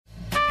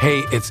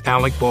Hey, it's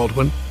Alec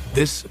Baldwin.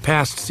 This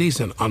past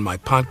season on my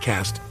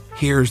podcast,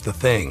 Here's the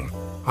Thing,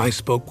 I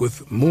spoke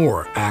with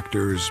more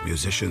actors,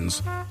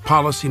 musicians,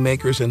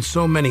 policymakers, and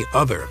so many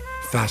other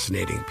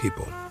fascinating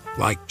people,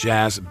 like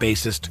jazz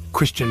bassist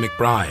Christian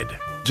McBride.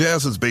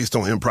 Jazz is based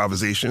on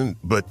improvisation,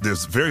 but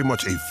there's very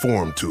much a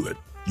form to it.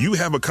 You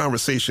have a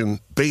conversation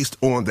based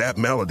on that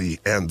melody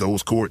and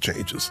those chord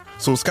changes.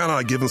 So it's kind of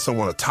like giving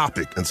someone a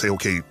topic and say,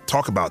 okay,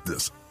 talk about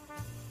this.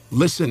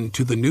 Listen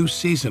to the new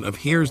season of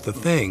Here's the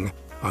Thing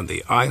on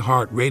the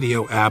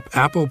iHeartRadio app,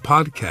 Apple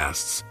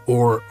Podcasts,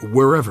 or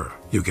wherever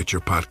you get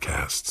your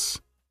podcasts.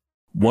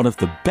 One of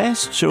the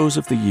best shows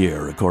of the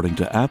year, according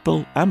to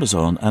Apple,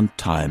 Amazon, and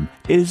Time,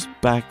 is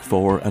back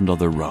for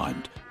another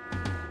round.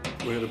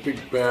 We had a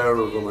big bear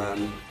of a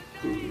man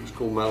who was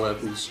called Mal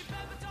Evans,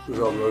 who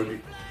was our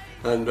roadie.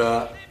 And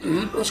I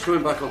was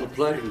coming back on the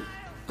plane,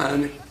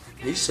 and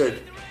he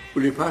said,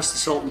 "Will you pass the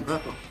salt and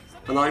pepper?"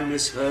 And I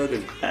misheard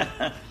him.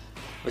 I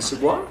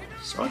said, "What?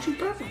 Sergeant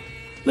Pepper?"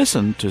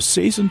 Listen to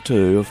Season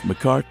 2 of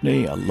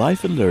McCartney, A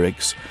Life in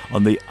Lyrics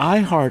on the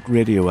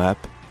iHeartRadio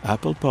app,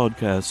 Apple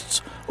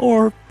Podcasts,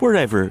 or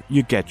wherever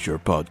you get your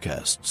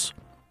podcasts.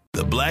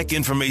 The Black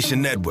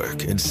Information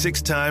Network and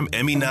 6-time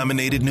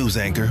Emmy-nominated news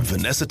anchor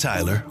Vanessa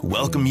Tyler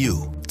welcome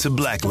you to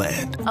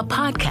Blackland, a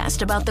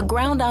podcast about the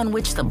ground on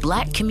which the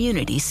Black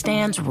community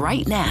stands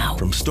right now.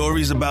 From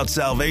stories about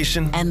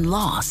salvation and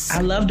loss. I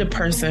loved a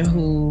person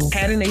who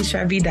had an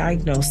HIV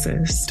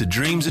diagnosis. To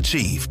dreams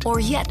achieved. Or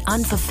yet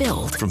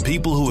unfulfilled. From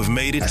people who have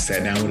made it. I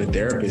sat down with a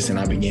therapist and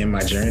I began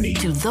my journey.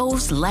 To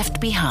those left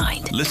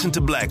behind. Listen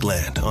to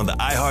Blackland on the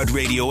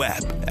iHeartRadio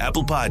app,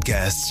 Apple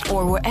Podcasts,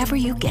 or wherever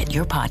you get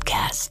your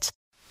podcasts.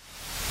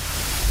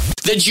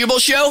 The Jubal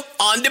Show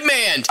on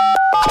demand.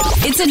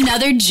 It's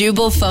another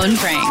Jubal phone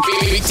prank.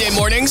 Weekday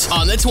mornings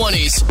on the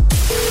 20s.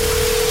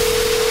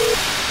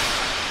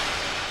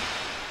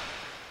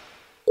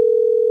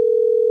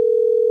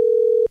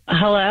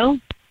 Hello?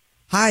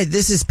 Hi,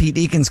 this is Pete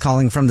Eakins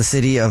calling from the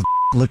city of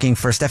looking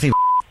for Stephanie.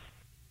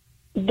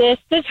 This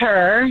is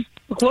her.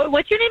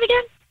 What's your name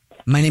again?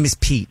 My name is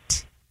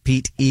Pete.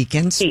 Pete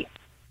Eakins. Pete.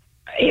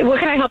 What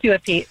can I help you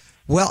with, Pete?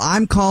 Well,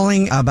 I'm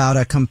calling about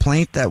a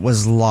complaint that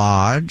was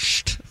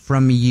lodged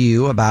from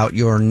you about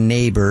your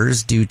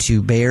neighbors due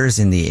to bears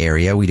in the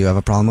area. We do have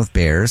a problem with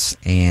bears,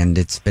 and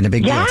it's been a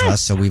big deal to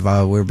us, so we've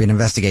been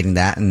investigating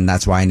that, and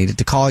that's why I needed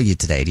to call you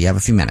today. Do you have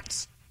a few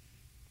minutes?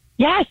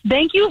 Yes,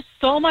 thank you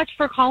so much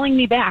for calling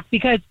me back,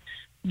 because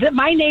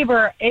my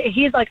neighbor,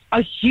 he's like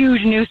a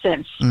huge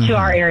nuisance to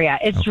our area.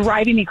 It's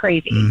driving me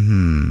crazy.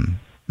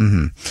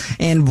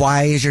 And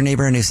why is your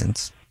neighbor a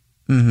nuisance?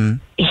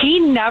 He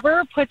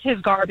never puts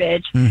his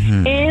garbage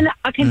in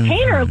a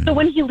container. So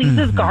when he leaves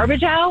his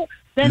garbage out,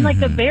 then like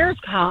the bears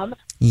come.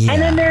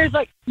 And then there's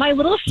like my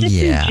little Shih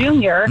Tzu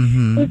Junior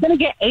who's going to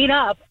get ate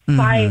up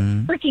by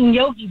freaking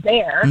Yogi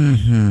Bear.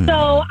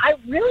 So I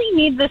really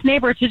need this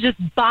neighbor to just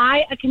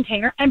buy a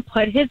container and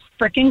put his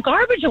freaking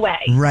garbage away.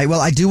 Right.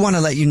 Well, I do want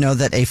to let you know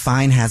that a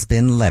fine has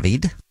been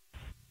levied.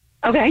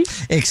 Okay.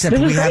 Except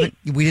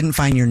we didn't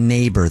find your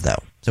neighbor,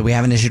 though. So we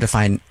haven't issued a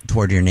fine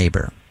toward your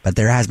neighbor. But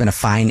there has been a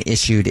fine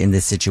issued in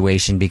this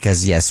situation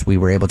because, yes, we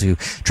were able to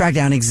track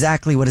down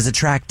exactly what is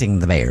attracting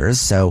the bears.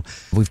 So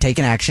we've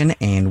taken action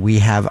and we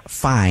have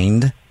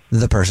fined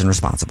the person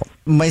responsible.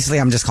 Basically,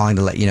 I'm just calling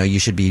to let you know you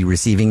should be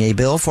receiving a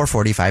bill for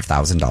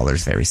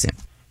 $45,000 very soon.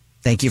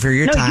 Thank you for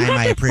your time.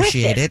 I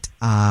appreciate it.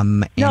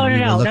 No,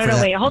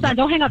 wait. Hold on.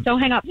 Don't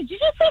hang up. Did you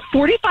just say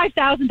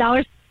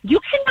 $45,000?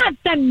 You cannot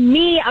send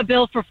me a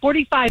bill for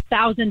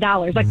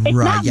 $45,000. Like, it's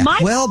not my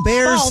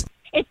fault.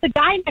 It's the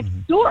guy next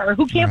door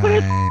who can't put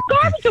his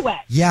garbage away.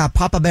 Yeah,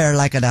 Papa Bear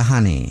like it a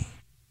honey.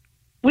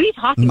 What are you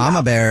talking about?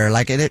 Mama Bear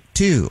like it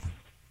too.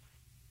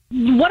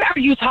 What are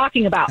you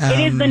talking about? It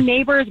is the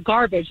neighbor's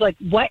garbage. Like,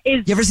 what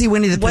is... You ever see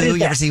Winnie the Pooh?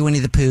 You ever see Winnie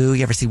the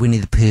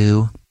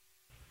Pooh?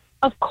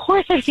 Of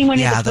course I've seen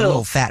Winnie the Pooh. Yeah, the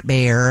little fat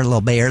bear, little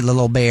bear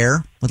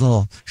with a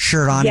little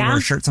shirt on. He wears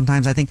a shirt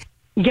sometimes, I think.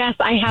 Yes,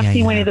 I have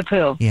seen Winnie the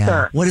Pooh,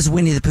 sir. What does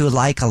Winnie the Pooh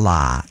like a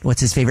lot?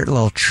 What's his favorite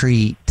little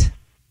treat?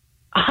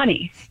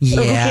 Honey.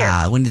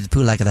 Yeah, Winnie the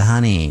Pooh like the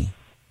honey.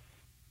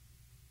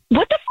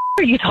 What the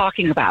are you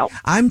talking about?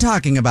 I'm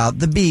talking about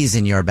the bees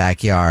in your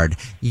backyard.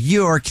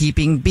 You're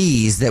keeping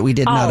bees that we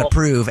did not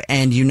approve,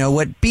 and you know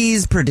what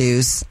bees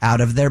produce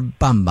out of their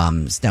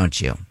bum-bums, don't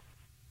you?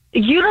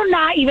 You do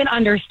not even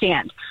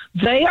understand.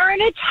 They are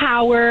in a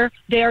tower.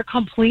 They are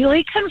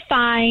completely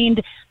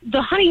confined.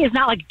 The honey is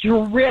not like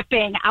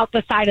dripping out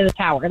the side of the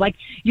tower. Like,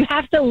 you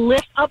have to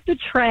lift up the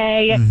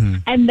tray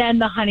and then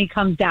the honey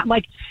comes down.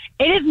 Like,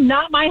 it is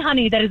not my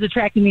honey that is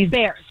attracting these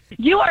bears.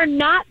 You are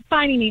not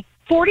finding me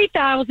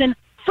 $40,000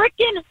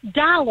 freaking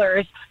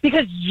dollars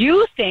because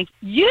you think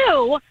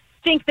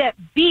that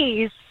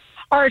bees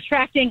are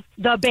attracting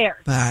the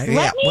bears.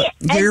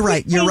 You're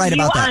right. You're right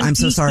about that. I'm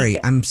so sorry.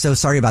 I'm so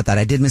sorry about that.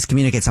 I did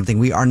miscommunicate something.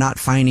 We are not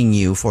fining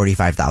you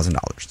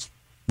 $45,000.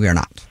 We are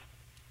not.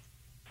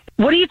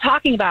 What are you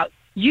talking about?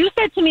 You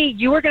said to me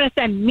you were going to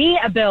send me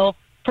a bill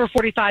for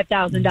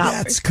 $45,000.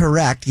 That's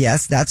correct.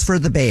 Yes, that's for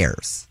the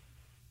bears.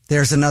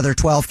 There's another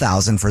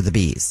 $12,000 for the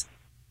bees.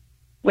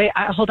 Wait,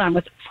 hold on.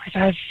 What's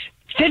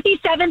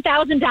 $57,000?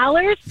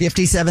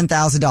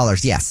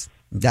 $57,000, yes.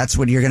 That's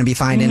what you're going to be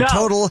fined in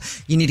total.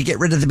 You need to get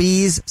rid of the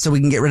bees so we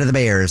can get rid of the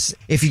bears.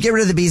 If you get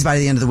rid of the bees by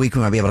the end of the week, we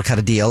might be able to cut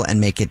a deal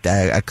and make it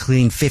a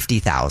clean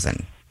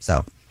 $50,000.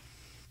 So,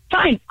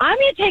 fine. I'm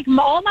going to take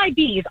all my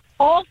bees,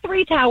 all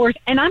 3 towers,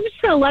 and I'm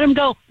just going to let them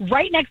go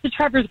right next to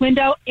Trevor's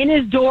window, in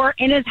his door,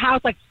 in his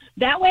house. Like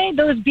that way,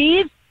 those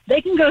bees,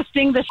 they can go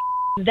sting the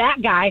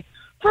that guy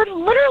for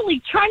literally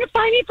trying to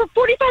find me for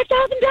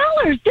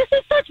 $45,000. This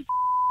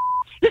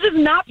is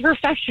not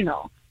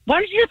professional. Why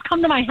don't you just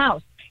come to my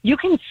house? You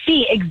can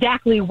see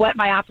exactly what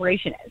my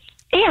operation is.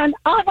 And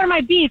I'll have one of my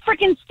bees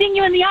freaking sting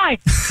you in the eye.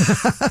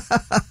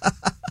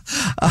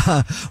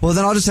 Well,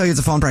 then I'll just tell you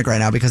it's a phone prank right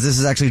now because this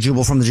is actually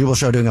Jubal from The Jubal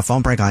Show doing a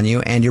phone prank on you,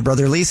 and your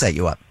brother Lee set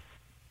you up.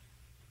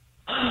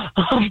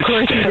 Of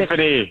course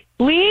Stephanie.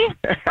 Lee,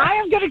 I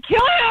am going to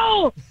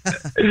kill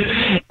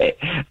you.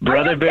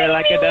 Brother bear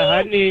like a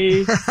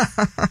honey.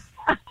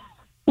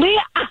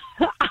 Lee,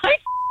 I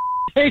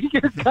hate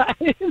you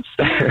guys.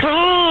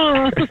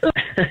 I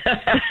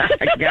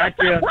got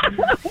you.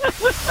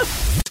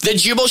 The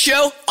Jubal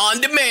Show on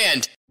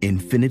demand.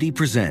 Infiniti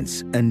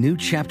presents a new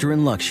chapter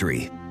in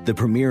luxury, the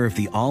premiere of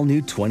the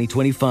all-new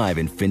 2025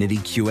 Infiniti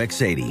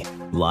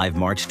QX80, live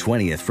March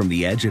 20th from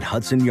the Edge at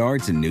Hudson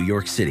Yards in New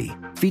York City,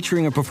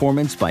 featuring a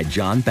performance by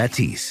John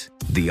Batiste.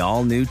 The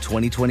all-new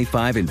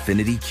 2025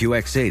 Infiniti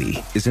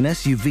QX80 is an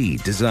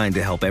SUV designed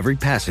to help every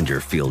passenger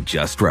feel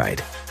just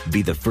right.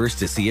 Be the first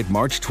to see it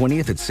March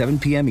 20th at 7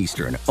 p.m.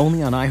 Eastern,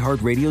 only on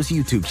iHeartRadio's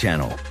YouTube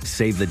channel.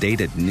 Save the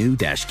date at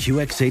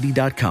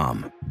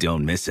new-QX80.com.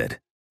 Don't miss it.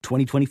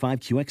 2025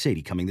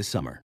 QX80 coming this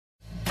summer.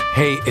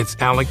 Hey, it's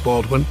Alec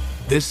Baldwin.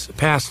 This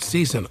past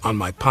season on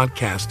my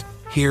podcast,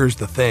 Here's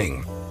the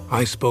Thing,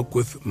 I spoke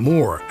with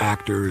more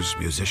actors,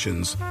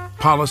 musicians,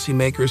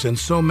 policymakers, and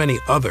so many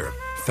other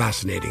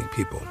fascinating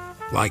people,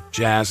 like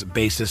jazz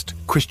bassist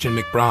Christian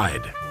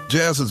McBride.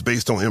 Jazz is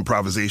based on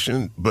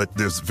improvisation, but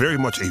there's very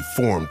much a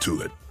form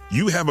to it.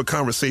 You have a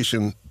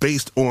conversation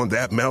based on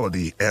that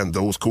melody and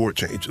those chord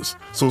changes.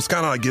 So it's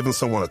kind of like giving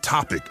someone a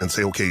topic and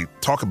say, okay,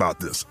 talk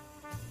about this.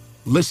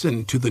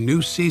 Listen to the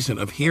new season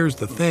of Here's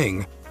the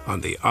Thing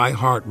on the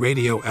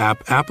iHeartRadio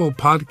app, Apple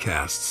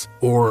Podcasts,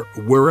 or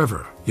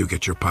wherever you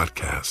get your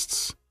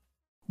podcasts.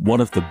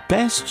 One of the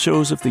best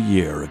shows of the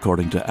year,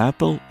 according to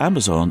Apple,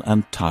 Amazon,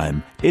 and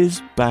Time,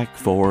 is back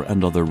for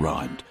another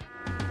round.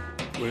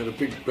 We had a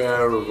big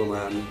bear of a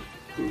man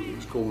who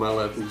was called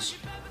Mal Evans,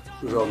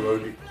 who was our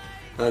roadie.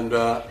 And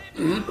I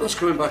was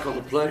coming back on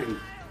the plane,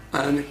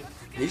 and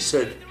he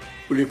said,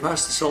 "Will you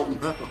pass the salt and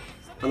pepper?"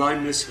 And I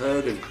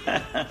misheard him.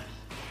 I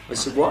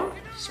said, "What?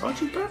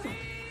 Sergeant Pepper?"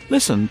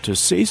 Listen to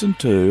Season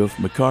 2 of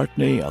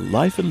McCartney, A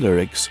Life in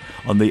Lyrics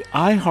on the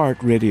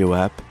iHeartRadio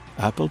app,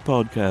 Apple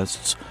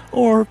Podcasts,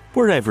 or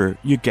wherever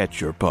you get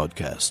your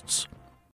podcasts.